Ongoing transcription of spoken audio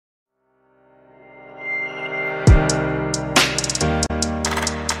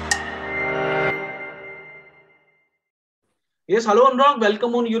Yes, hello Anurag,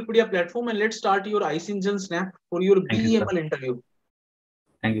 welcome on YourPedia platform, and let's start your IC engine snap for your BEML interview.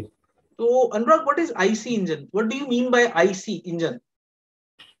 Thank you. So Anurag, what is IC engine? What do you mean by IC engine?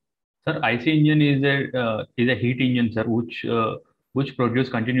 Sir, IC engine is a heat engine, sir, which produce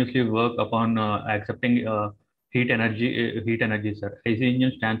continuously work upon accepting heat energy, sir. IC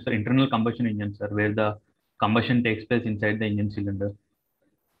engine stands for internal combustion engine, sir, where the combustion takes place inside the engine cylinder.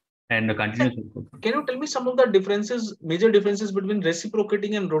 And continuous. Can you tell me some of the differences, major differences between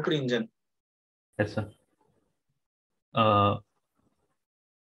reciprocating and rotary engine? Yes, sir.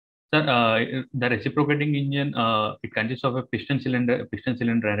 The reciprocating engine, it consists of a piston cylinder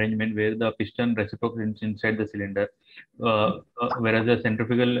arrangement where the piston reciprocates inside the cylinder, whereas the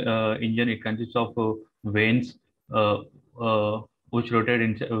centrifugal engine, it consists of vanes which rotate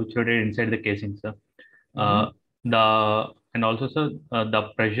inside the casing, sir. And also, sir,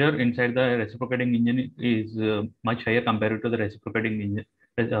 the pressure inside the reciprocating engine is much higher compared to the reciprocating engine,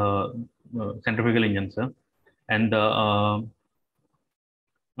 centrifugal engine, sir. And the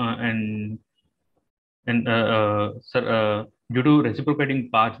sir, due to reciprocating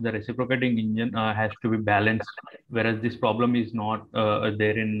parts, the reciprocating engine has to be balanced, whereas this problem is not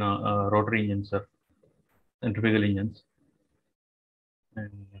there in rotary engines, sir, centrifugal engines.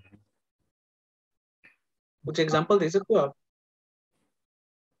 And, कुछ example दे सकते हो आप?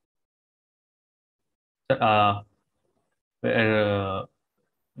 Sir,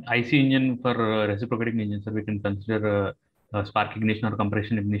 IC engine for reciprocating engine, sir, we can consider spark ignition or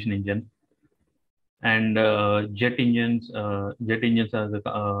compression ignition engine. And jet engines are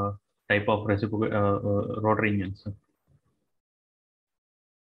the type of rotary engines.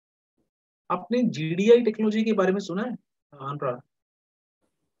 आपने GDI technology के बारे में सुना है, अनुराग?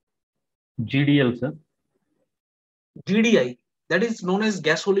 GDL, sir. GDI, that is known as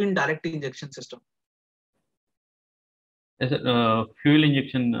gasoline direct injection system. Yes, fuel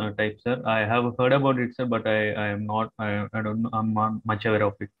injection type, sir. I have heard about it, sir, but I am not. I don't know. I'm not much aware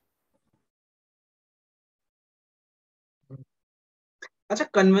of it. अच्छा,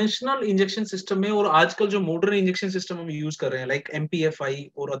 conventional injection system में और आजकल जो modern injection system हम use कर रहे हैं like MPFI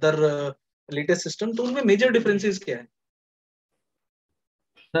और अदर लेटेस्ट सिस्टम, तो उनमें मेजर डिफरेंसेस क्या है?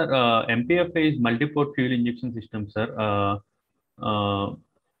 Sir, MPFI is multi-port fuel injection system, sir,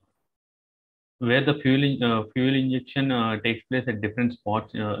 where the fuel injection takes place at different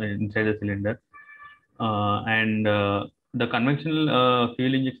spots inside the cylinder, and the conventional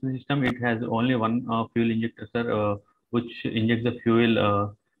fuel injection system, it has only one fuel injector, sir, which injects the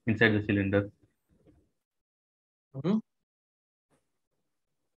fuel inside the cylinder.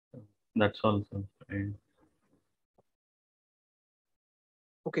 That's all, sir.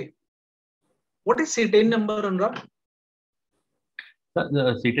 Okay. What is cetane number, Anurag?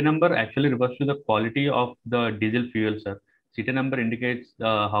 The cetane number actually refers to the quality of the diesel fuel, sir. Cetane number indicates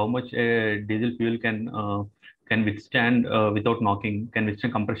how much a diesel fuel can withstand without knocking, can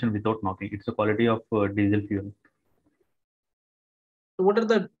withstand compression without knocking. It's the quality of diesel fuel. So what are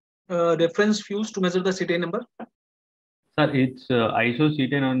the reference fuels to measure the cetane number? Sir, it's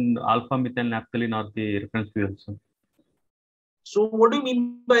isocetane and alpha methyl naphthalene are the reference fuels, sir. So what do you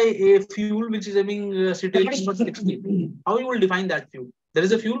mean by a fuel which is having cetane number 60? How you will define that fuel? There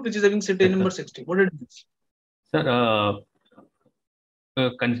is a fuel which is having cetane number 60. What it means? Sir,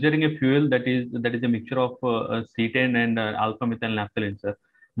 considering a fuel that is a mixture of cetane and alpha methyl naphthalene, sir,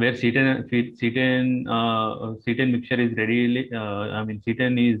 where cetane mixture is readily,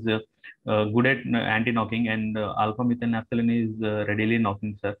 cetane is good at anti-knocking, and alpha methyl naphthalene is readily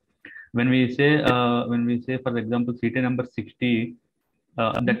knocking, sir. When we say, for example, cetane number 60,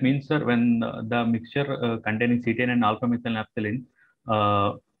 that means, sir, when the mixture containing cetane and alpha methyl naphthalene,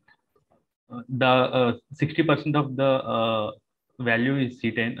 the 60% of the value is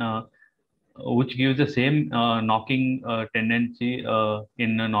cetane, which gives the same knocking tendency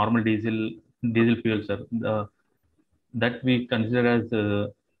in a normal diesel fuel, sir. That we consider as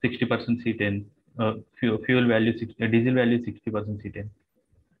 60% cetane. Fuel value diesel value 60% cetane.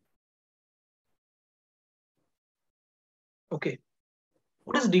 Okay.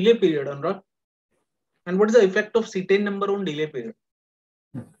 What is delay period, Anurag? And what is the effect of cetane number on delay period?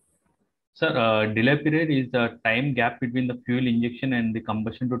 Sir, delay period is the time gap between the fuel injection and the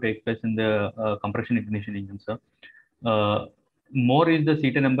combustion to take place in the compression ignition engine, sir. More is the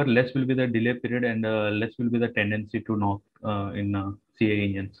cetane number, less will be the delay period, and less will be the tendency to knock in CA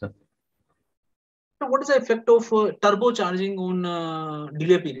engines, sir. So what is the effect of turbocharging on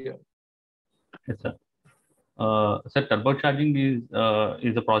delay period? Yes, sir. Sir, turbocharging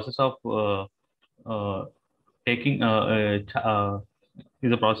is the process of taking is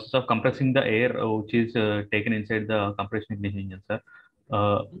the process of compressing the air which is taken inside the compression ignition engine, sir.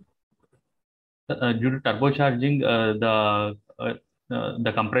 Due to turbocharging, the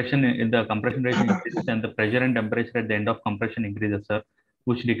compression ratio increases and the pressure and temperature at the end of compression increases, sir,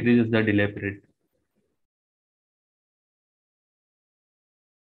 which decreases the delay period.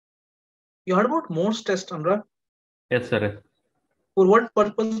 You heard about Morse test, Anurag? Yes, sir. For what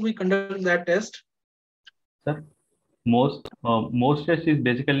purpose we conduct that test? Sir, Morse test is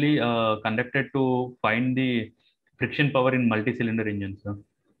basically conducted to find the friction power in multi-cylinder engines, sir.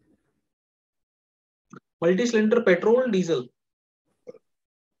 Multi-cylinder petrol, diesel?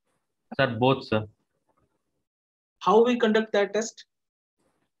 Sir, both, sir. How we conduct that test?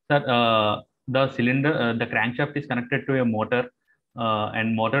 Sir, the cylinder, the crankshaft is connected to a motor,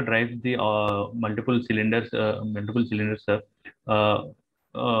 and motor drives the multiple cylinders, sir.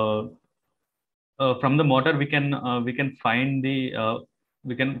 From the motor, we can find the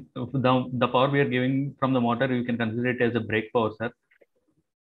the power we are giving from the motor. You can consider it as a brake power, sir.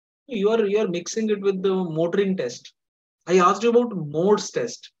 You are mixing it with the motoring test. I asked you about Morse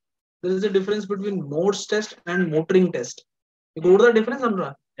test. There is a difference between Morse test and motoring test. You go to the difference,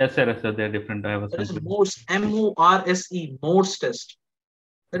 Anurag? Yes, sir. Yes, sir. They are different. That is Morse, M-O-R-S-E, Morse test.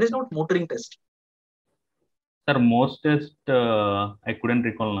 That is not motoring test. Sir, Morse test, I couldn't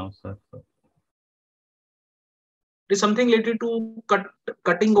recall now, sir. It is something related to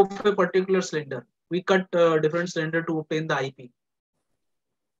cutting of a particular cylinder. We cut different cylinder to obtain the IP.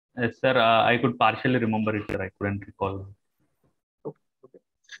 Yes, sir. I could partially remember it, sir. I couldn't recall. Okay.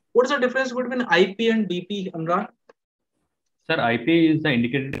 What is the difference between IP and BP, Anurag? Sir, IP is the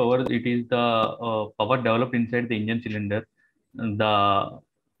indicated power. It is the power developed inside the engine cylinder. The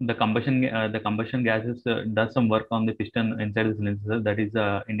combustion gases does some work on the piston inside the cylinder. That is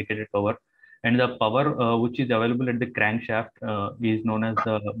the indicated power, and the power which is available at the crankshaft is known as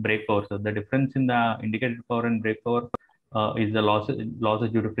the brake power. So the difference in the indicated power and brake power is the losses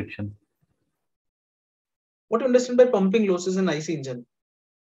due to friction. What do you understand by pumping losses in IC engine?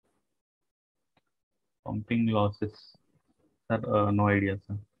 Pumping losses, sir, no idea,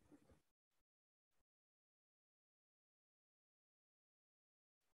 sir.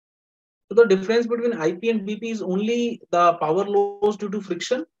 So the difference between IP and BP is only the power loss due to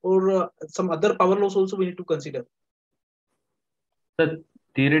friction, or some other power loss also we need to consider? Sir,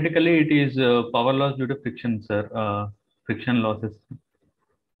 theoretically, it is power loss due to friction, sir. Friction losses,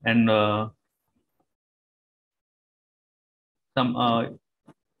 and some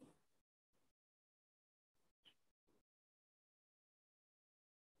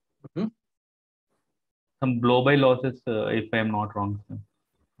some blow-by losses, if I am not wrong, sir.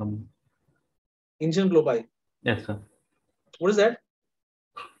 Engine blow-by. Yes, sir. What is that?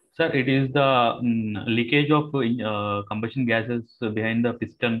 Sir, it is the leakage of combustion gases behind the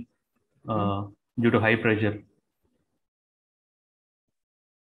piston due to high pressure.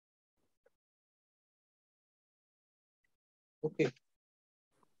 Okay.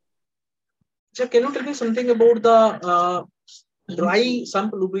 So can you tell me something about the dry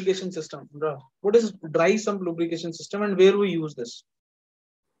sump lubrication system? What is dry sump lubrication system and where we use this?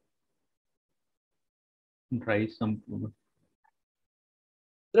 Dry sump.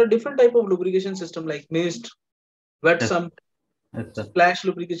 There are different type of lubrication system like mist, wet sump, splash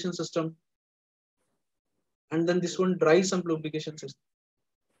lubrication system, and then this one dry sump lubrication system.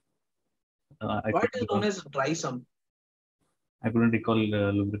 What is known as dry sump? I couldn't recall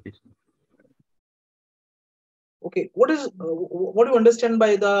lubrication. Okay, what do you understand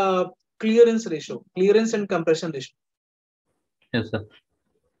by the clearance ratio, clearance and compression ratio? Yes, sir.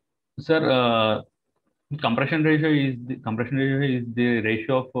 Sir, compression ratio is the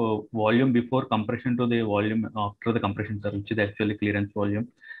ratio of volume before compression to the volume after the compression, sir, which is actually clearance volume.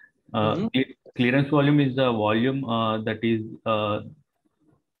 Clearance volume is the volume that is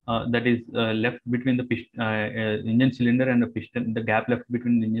left between the piston, engine cylinder and the piston. The gap left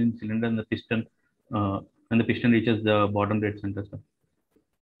between the engine cylinder and the piston, when the piston reaches the bottom dead center, sir.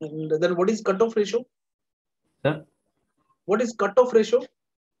 And then what is cutoff ratio? Sir, what is cutoff ratio?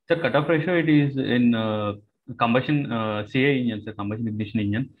 Sir, cutoff ratio, it is in combustion CI engine, sir, combustion ignition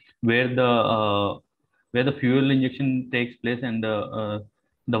engine, where the fuel injection takes place and the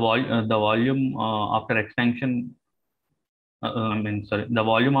volume after expansion. The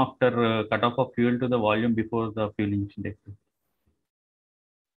volume after cutoff of fuel to the volume before the fuel injection takes place.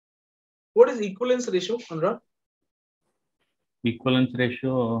 What is equivalence ratio, Anurag? Equivalence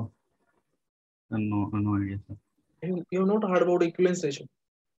ratio, no idea, sir. You have not heard about equivalence ratio?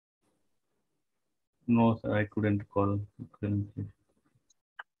 No, sir, I couldn't recall equivalence ratio.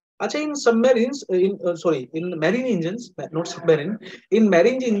 Acha, in submarines, in marine engines, not submarine, in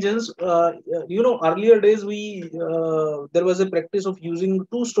marine engines, earlier days there was a practice of using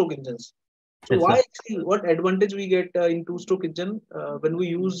two-stroke engines. So Yes, why sir. actually, what advantage we get in two-stroke engine when we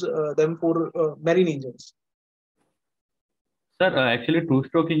use them for marine engines? Sir, actually,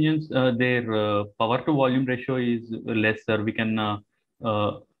 two-stroke engines, their power to volume ratio is less, sir. We can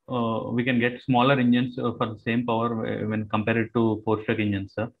get smaller engines for the same power when compared to four-stroke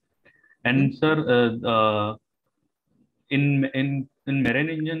engines, sir. And sir, in marine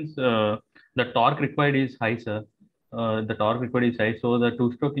engines, the torque required is high, sir. The torque required is high, so the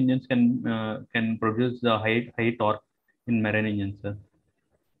two-stroke engines can produce the high torque in marine engines, sir.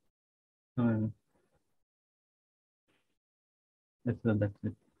 Yes, sir, that's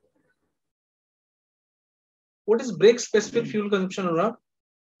it. What is brake specific fuel consumption, Anurag?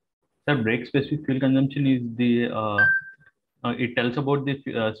 Sir, brake specific fuel consumption is the it tells about the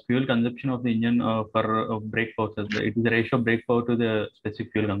fuel consumption of the engine for brake forces. It is the ratio of brake power to the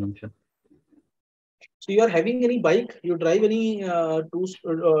specific fuel consumption. So you are having any bike? You drive any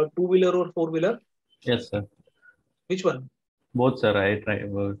two-wheeler or four-wheeler? Yes, sir. Which one? Both, sir. I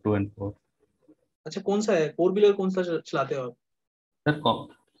drive 2 and 4. अच्छा, कौन सा है? Four wheeler कौन सा चलाते हो आप? Sir,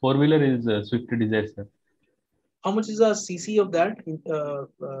 four-wheeler is Swift Desire, sir. How much is the cc of that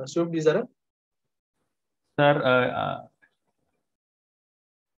Swift Desire? Sir,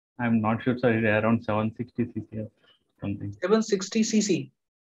 I'm not sure, sir. It's around 760 cc or something. 760 cc.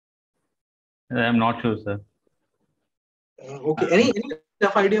 I'm not sure, sir. Okay. Any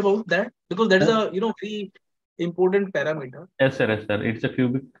rough idea about that? Because that is a very important parameter. Yes, sir. Yes, sir. It's a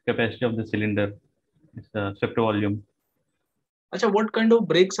cubic capacity of the cylinder. It's a swept volume. Acha, what kind of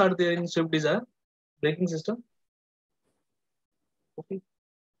brakes are there in Swift Desire braking system? Okay.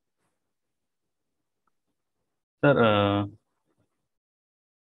 Sir,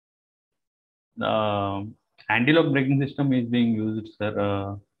 anti-lock braking system is being used,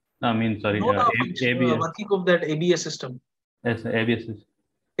 sir. I mean, sorry, ABS. Working of that ABS system. Yes, ABS system.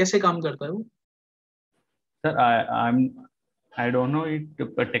 कैसे काम करता है वो? Sir, I don't know it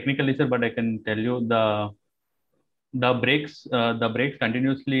technically, sir, but I can tell you the brakes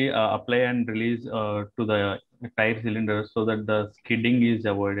continuously apply and release to the tire cylinder so that the skidding is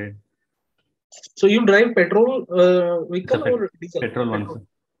avoided. So you drive petrol vehicle or diesel? Petrol one, sir.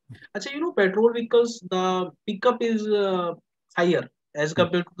 Achha, petrol vehicles, the pickup is higher as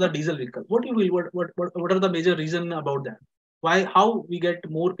compared to the diesel vehicle. What are the major reason about that? Why? How we get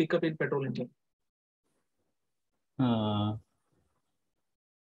more pickup in petrol engine?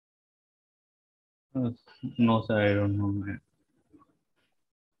 No, sir, I don't know.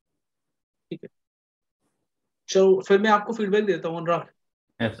 ठीक है, चलो फिर मैं आपको feedback देता हूँ अनुराग.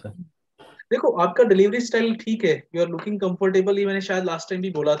 Yes, sir. देखो, आपका डिलीवरी स्टाइल ठीक है, यू आर लुकिंग कंफर्टेबल, ये मैंने शायद लास्ट टाइम भी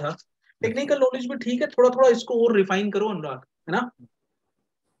बोला था. टेक्निकल नॉलेज भी ठीक है, थोड़ा थोड़ा इसको और रिफाइन करो अनुराग, है ना.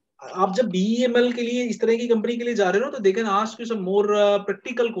 आप जब BEML के लिए इस तरह की कंपनी के लिए जा रहे हो तो they can ask you some more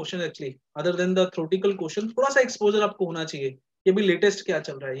practical question actually other than the theoretical question. थोड़ा सा एक्सपोजर आपको होना चाहिए कि अभी लेटेस्ट क्या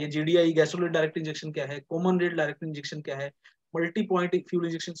चल रहा है, ये GDI गैसोलीन डायरेक्ट इंजेक्शन क्या है, कॉमन रेट डायरेक्ट इंजेक्शन क्या है, multi point fuel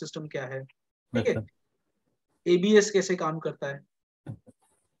injection system क्या है, ठीक है, ABS कैसे काम करता है.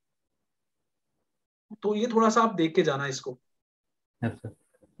 तो ये थोड़ा सा आप देख के जाना इसको.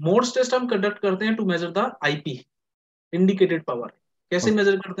 मोड्स टेस्ट हम कंडक्ट करते हैं to measure the IP indicated power. कैसे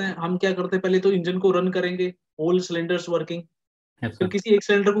मेजर करते हैं हम? क्या करते हैं, पहले तो इंजन को रन करेंगे, ऑल सिलेंडर्स वर्किंग, फिर किसी एक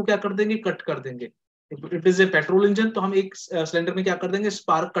सिलेंडर को क्या कर देंगे, कट कर देंगे. It is a petrol engine तो हम एक सिलेंडर में क्या कर देंगे,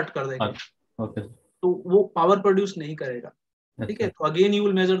 स्पार्क कट कर देंगे. तो वो पावर प्रोड्यूस नहीं करेगा. ठीक है, तो again you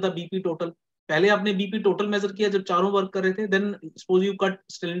will measure the BP total. पहले आपने BP टोटल मेजर किया जब चारों वर्क कर रहे थे, then suppose you cut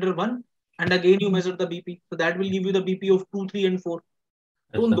cylinder 1 and again you measure the BP, so that will give you the BP of 2, 3 and 4.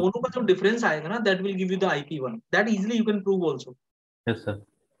 तो उन दोनों का जो डिफरेंस आएगा ना, that will give you the IP1. that easily you can prove also. Yes, sir.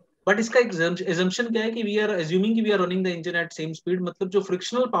 But इसका assumption क्या है कि वी आर assuming कि we are running the engine eight same speed. मतलब जो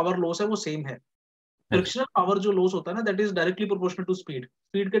फ्रिक्शनल पावर लॉस है वो सेम है. फ्रिक्शनल पावर जो लॉस होता है ना, that is directly proportional to speed.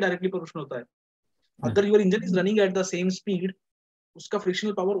 Speed के डायरेक्टली प्रोपोर्शनल होता है. अगर your engine is running at the same speed, उसका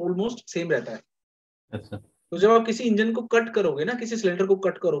फ्रिक्शनल पावर ऑलमोस्ट सेम रहता है. तो जब आप किसी इंजन को कट करोगे ना, किसी सिलेंडर को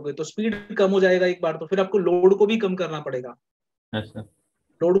कट करोगे, तो स्पीड कम हो जाएगा एक बार, तो फिर आपको लोड को भी कम करना पड़ेगा.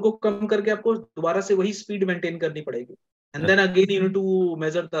 लोड को कम करके आपको दोबारा से वही स्पीड मेंटेन करनी पड़ेगी. And then again you need to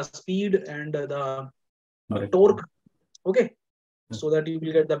measure the speed and the torque, okay, so that you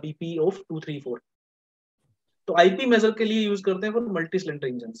will get the BP of 2, 3, 4. तो IP मेजर के लिए यूज करते हैं for multi cylinder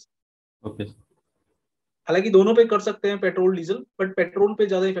engines. Okay, हालांकि दोनों पे कर सकते हैं, पेट्रोल डीजल, बट पेट्रोल पे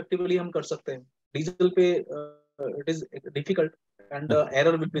ज्यादा इफेक्टिवली हम कर सकते हैं. डीजल पे it is difficult and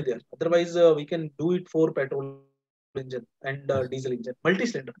error will be there. Otherwise we can do it for petrol engine and diesel engine, multi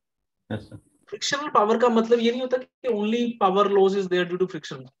cylinder. Yes, sir. Frictional power का मतलब ये नहीं होता कि only power loss is there due to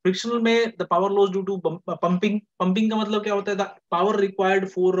friction. Frictional में the power loss due to pumping. Pumping का मतलब क्या होता है? The power required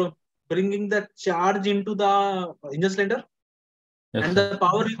for bringing the charge into the engine cylinder Yes, and sir. the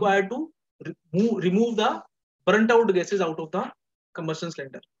power required to remove the burnt out gases out of the combustion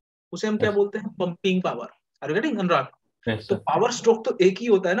cylinder. उसे हम क्या Yes. बोलते हैं? Pumping power. Are you getting Anurag? Yes, तो sir. Power stroke तो एक ही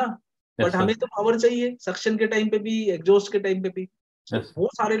होता है ना, Yes, बट sir. हमें तो पावर चाहिए सक्शन के टाइम पे भी, एग्जॉस्ट के टाइम पे भी. Yes, sir. वो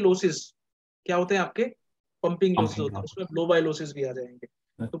सारे लॉसेस क्या होते हैं आपके? पंपिंग लॉसेस Pumping होते हैं. loss. उसमें ब्लो बाय लॉसेस भी आ जाएंगे.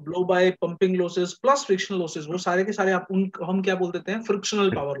 Yes. तो blow bye, pumping losses plus frictional losses, वो सारे के सारे आप उन हम क्या बोल देते हैं?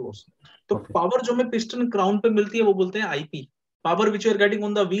 Frictional power loss. तो Okay. पावर जो हमें पिस्टन क्राउन पे मिलती है वो बोलते हैं IP. Power which you are getting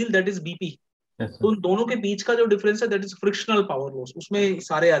on the wheel that is BP. Yes, sir. तो उन दोनों के बीच का जो डिफरेंस है that is frictional power loss. उसमें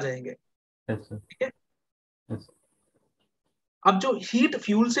सारे आ जाएंगे. Yes, sir. ठीक है. Yes. अब जो हीट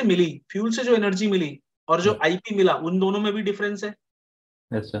फ्यूल से मिली, फ्यूल से जो एनर्जी मिली और जो Yes. आईपी मिला, उन दोनों में भी डिफरेंस है.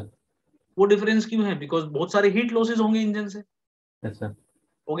 Yes, sir. वो डिफरेंस क्यों है? बिकॉज बहुत सारे हीट लॉसेस होंगे इंजन से. Yes, sir.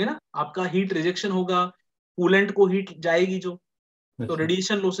 होगे ना. आपका हीट रिजेक्शन होगा, कूलेंट को हीट जाएगी जो, Yes, तो sir.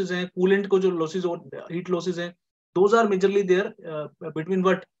 रेडिएशन लॉसेस हैं. कूलेंट को जो लॉसेस, हीट लॉसेस हैं, those are majorly there between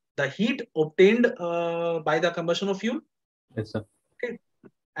what? The heat obtained by the combustion of fuel Yes, sir.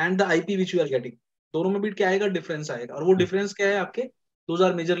 And the IP which you are getting. दोनों में भी क्या आएगा? डिफरेंस आएगा. और वो डिफरेंस क्या है आपके? Those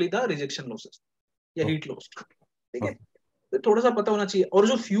are majorly the rejection losses या हीट लॉस. ठीक है. तो थोड़ा सा पता होना चाहिए. और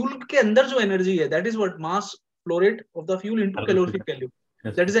जो फ्यूल के अंदर जो एनर्जी है that is what? Mass flow rate of the fuel into calorific value.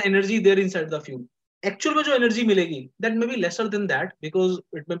 Yes, that sir. Is the energy there inside the fuel. Actual में जो एनर्जी मिलेगी that may be lesser than that, because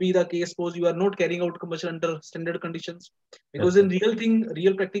it may be the case suppose you are not carrying out combustion under standard conditions. Because Yes, in real thing,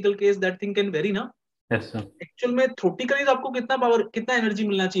 real practical case that thing can very ना. Yes, sir. Actual में theoretically तो आपको कितना power, कितना energy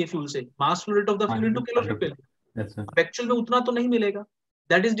मिलना चाहिए fuel से? Mass flow rate of the fuel into calorific value. Yes, sir. अब एक्चुअल में उतना तो नहीं मिलेगा.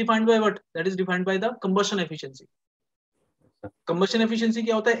 That is defined by what? That is defined by the combustion efficiency. Combustion efficiency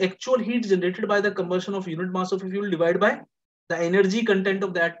क्या होता है? Actual heat generated by the combustion of unit mass of a fuel divided by the energy content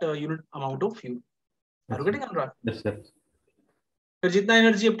of that unit amount of fuel. Are you getting it? Yes, sir. फिर जितना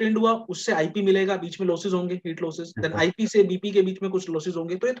energy obtained हुआ उससे IP मिलेगा, बीच में losses होंगे, heat losses. Then IP से BP के बीच में कुछ लॉसेस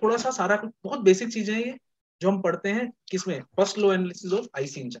होंगे. तो ये थोड़ा सा सारा बहुत बेसिक चीजें हैं ये, जो हम पढ़ते हैं किसमें? First law analysis of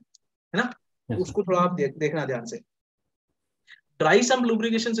IC engine, है ना. Yes, उसको थोड़ा आप देखना ध्यान से. Dry sump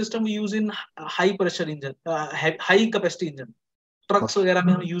lubrication system we use in high pressure engine, high capacity engine, trucks वगैरह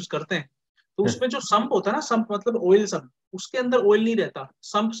में हम यूज करते हैं. तो उसमें जो संप होता है ना, संप मतलब ऑयल संप, उसके अंदर ऑयल नहीं रहता.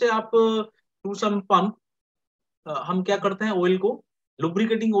 संप से आप थ्रू सम पंप हम क्या करते हैं? ऑयल को,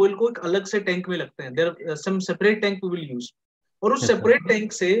 लुब्रिकेटिंग ऑयल को एक अलग से टैंक में लगते हैं. There some separate tank we will use. और उस Yes, sir. सेपरेट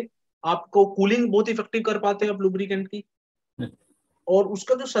टैंक से आपको कूलिंग बहुत इफेक्टिव कर पाते हैं आप लुब्रिकेंट की. Yes. और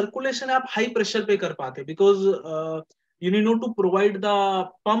उसका जो सर्कुलेशन है आप हाई प्रेशर पे कर पाते हैं, because you need not to provide the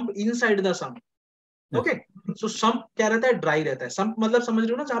pump inside the sump. Okay. So sump क्या रहता है? ड्राई रहता है. संप मतलब समझ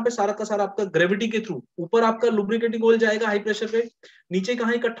रहे हो ना, जहाँ पे सारा का सारा आपका ग्रेविटी के थ्रू ऊपर आपका लुब्रिकेटिंग ऑयल जाएगा हाई प्रेशर पे, नीचे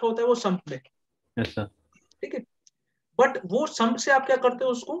कहाँ इकट्ठा होता है? वो संप में. Yes, sir. ठीक है. बट वो संप से आप क्या करते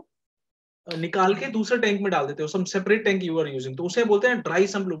हो? उसको निकाल के दूसरे टैंक में डाल देते हो. सम separate tank you are using, तो उसे बोलते हैं ड्राई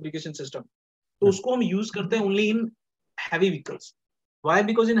संप लुब्रिकेशन सिस्टम. तो उसको हम यूज करते हैं only in heavy vehicles. Why?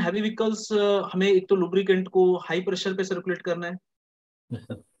 Because in heavy vehicles हमें एक तो लुब्रिकेंट को हाई प्रेशर पे सर्कुलेट करना है. Yes,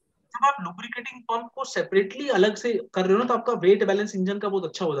 sir. जब आप लुब्रिकेटिंग पंप को सेपरेटली अलग से कर रहे हो ना, तो आपका वेट बैलेंस इंजन का बहुत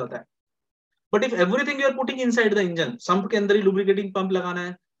अच्छा हो जाता है. But if everything you are putting inside the engine, sump के अंदर ही लुब्रिकेटिंग पंप लगाना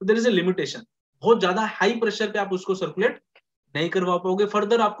है, तो देयर इज अ लिमिटेशन. बहुत ज्यादा हाई प्रेशर पे आप उसको सर्कुलेट नहीं करवा पाओगे.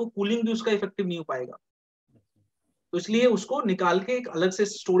 फर्दर आपको कूलिंग भी उसका इफेक्टिव नहीं हो पाएगा. तो इसलिए उसको निकाल के एक अलग से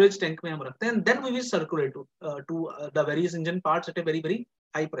स्टोरेज टैंक में हम रखते हैं. Then we will circulate to the various engine parts eight a very very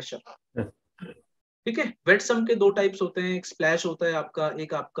high pressure. ठीक है. वेट सम के दो टाइप्स होते हैं. एक स्प्लैश होता है आपका,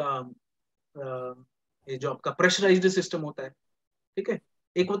 एक आपका ये जो आपका प्रेशराइज्ड सिस्टम होता है. ठीक है.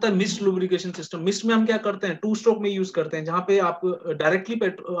 एक होता है मिस्ट लुब्रिकेशन सिस्टम. मिस्ट में हम क्या करते हैं? टू स्ट्रोक में यूज करते हैं, जहां पे आप डायरेक्टली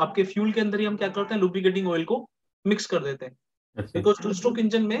आपके फ्यूल के अंदर ही हम क्या करते हैं? लुब्रिकेटिंग ऑयल को मिक्स कर देते हैं. बिकॉज टू स्ट्रोक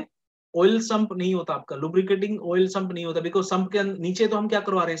इंजन में ऑयल संप नहीं होता आपका, लुब्रिकेटिंग ऑयल संप नहीं होता. बिकॉज संप के नीचे तो हम क्या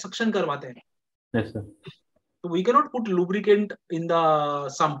करवा रहे हैं? सक्शन करवाते हैं. Yes, sir. तो we can not put lubricant in the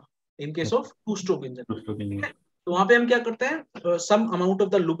sump in case of two stroke engine. तो वहां पे हम क्या करते हैं? Some amount of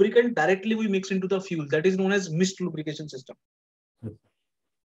the lubricant directly we mix into the fuel, that is known as mist lubrication system.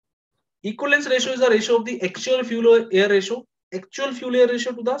 Equivalence ratio is the ratio of the actual fuel air ratio, actual fuel air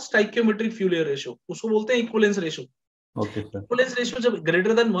ratio to the stoichiometric fuel air ratio. उसको बोलते हैं equivalence ratio. Okay, sir. Equivalence ratio जब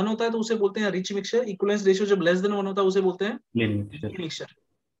greater than 1 होता है तो उसे बोलते हैं rich mixture. Equivalence ratio जब less than 1 होता है उसे बोलते हैं Lean lean mixture.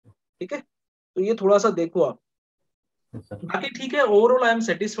 ठीक है. तो ये थोड़ा सा देखो आप. Yes, sir. बाकी ठीक है. Overall I am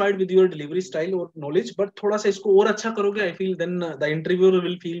satisfied with your delivery style और नॉलेज, बट थोड़ा सा इसको और अच्छा करोगे, I feel then the interviewer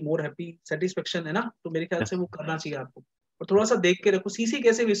will feel more happy. Satisfaction है ना, तो मेरे ख्याल से वो करना चाहिए आपको. और थोड़ा सा देख के रखो, सीसी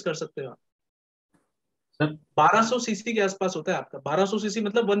कैसे मिस कर सकते हो आप? सर 1200 सीसी के आसपास होता है आपका, 1200 सीसी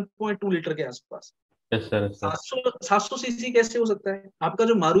मतलब 1.2 लीटर के आसपास। Yes sir, yes sir, 700 CC कैसे हो सकता है? आपका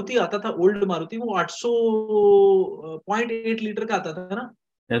जो मारुति आता था, ओल्ड मारुति, वो 800 0.8 लीटर का आता था ना?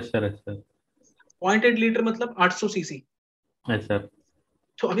 Yes sir, yes sir, 0.8 litre मतलब 800 सीसी। यस सर,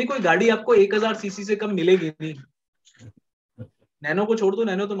 तो अभी कोई गाड़ी आपको 1000 सीसी से कम मिलेगी नहीं। नैनो को छोड़ दो,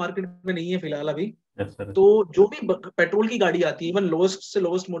 नैनो तो मार्केट में नहीं है फिलहाल अभी। यस सर, तो जो भी पेट्रोल की गाड़ी आती है, इवन लोएस्ट से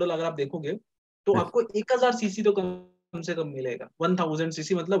लोएस्ट मॉडल अगर आप देखोगे, तो यस आपको 1000 सीसी तो कम से कम मिलेगा। 1000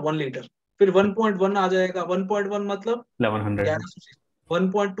 सीसी मतलब 1 लीटर। फिर 1.1 आ जाएगा, 1.1 मतलब 1100, 1100 सीसी,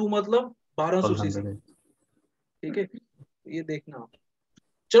 1.2 मतलब 1200 सीसी। 1200, ठीक है, ये देखना आप।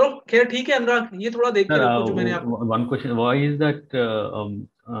 चलो खैर ठीक है अनुराग, ये थोड़ा देख के sir. रखो जो मैंने आपको। One question: why is that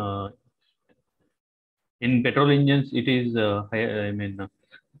in petrol engines it is higher, I mean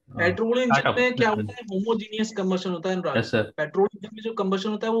petrol engine startup? में क्या होता है, होमोजीनियस कंबशन होता है अनुराग। Yes sir. पेट्रोल इंजन में जो कंबशन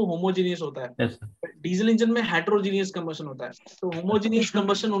होता है वो होमोजीनियस होता Yes sir. है। डीजल इंजन में हेट्रोजीनियस कंबशन होता है। तो होमोजीनियस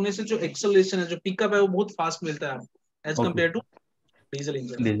कंबशन होने से जो एक्सेलरेशन है, जो पिकअप है, वो बहुत फास्ट मिलता है as Okay. Compare to diesel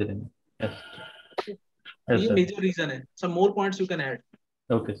engine. Diesel engine. Yes. तो Yes ये sir. मेजर रीजन है। सम more points you can add.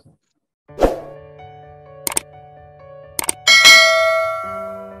 Okay sir.